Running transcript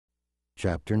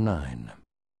Chapter 9.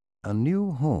 A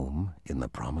New Home in the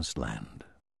Promised Land.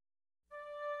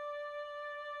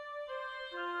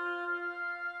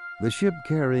 The ship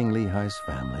carrying Lehi's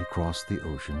family crossed the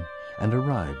ocean and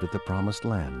arrived at the Promised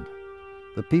Land.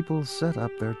 The people set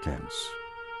up their tents.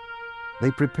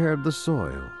 They prepared the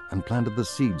soil and planted the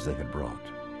seeds they had brought.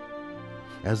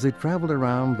 As they traveled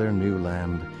around their new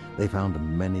land, they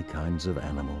found many kinds of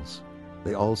animals.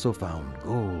 They also found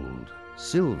gold,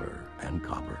 silver, and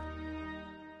copper.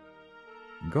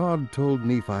 God told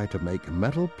Nephi to make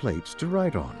metal plates to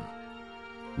write on.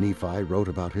 Nephi wrote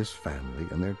about his family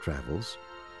and their travels.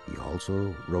 He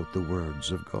also wrote the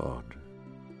words of God.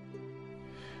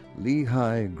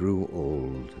 Lehi grew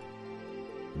old.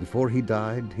 Before he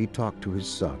died, he talked to his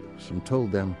sons and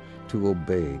told them to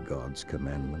obey God's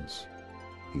commandments.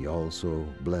 He also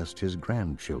blessed his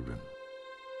grandchildren.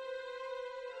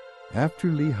 After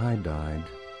Lehi died,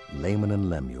 Laman and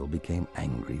Lemuel became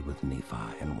angry with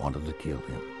Nephi and wanted to kill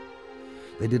him.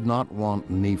 They did not want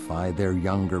Nephi, their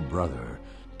younger brother,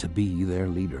 to be their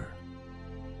leader.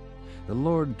 The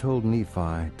Lord told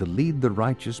Nephi to lead the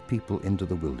righteous people into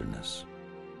the wilderness.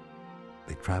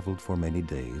 They traveled for many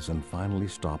days and finally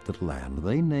stopped at land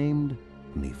they named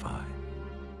Nephi.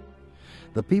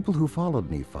 The people who followed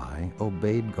Nephi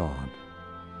obeyed God.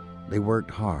 They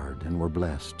worked hard and were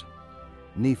blessed.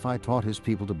 Nephi taught his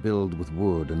people to build with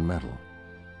wood and metal.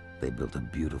 They built a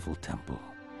beautiful temple.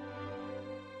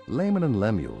 Laman and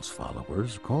Lemuel's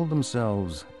followers called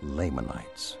themselves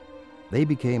Lamanites. They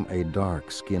became a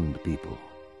dark-skinned people.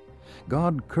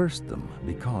 God cursed them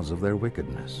because of their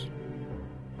wickedness.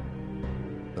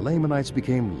 The Lamanites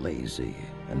became lazy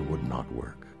and would not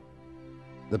work.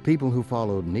 The people who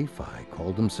followed Nephi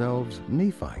called themselves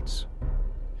Nephites.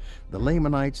 The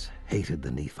Lamanites hated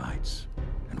the Nephites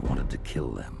and wanted to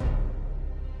kill them.